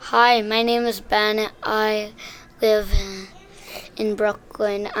Hi, my name is Ben. I live in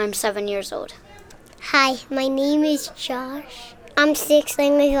Brooklyn. I'm 7 years old. Hi, my name is Josh. I'm 6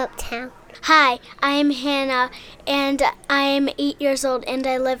 and I live uptown. Hi, I'm Hannah, and I'm 8 years old, and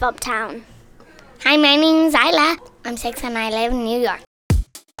I live uptown. Hi, my name is Isla. I'm 6 and I live in New York.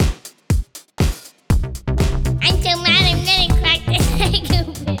 I'm so mad I'm gonna crack this egg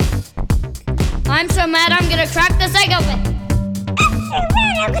open. I'm so mad I'm gonna crack this egg open. I'm so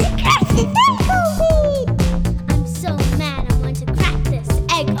mad I'm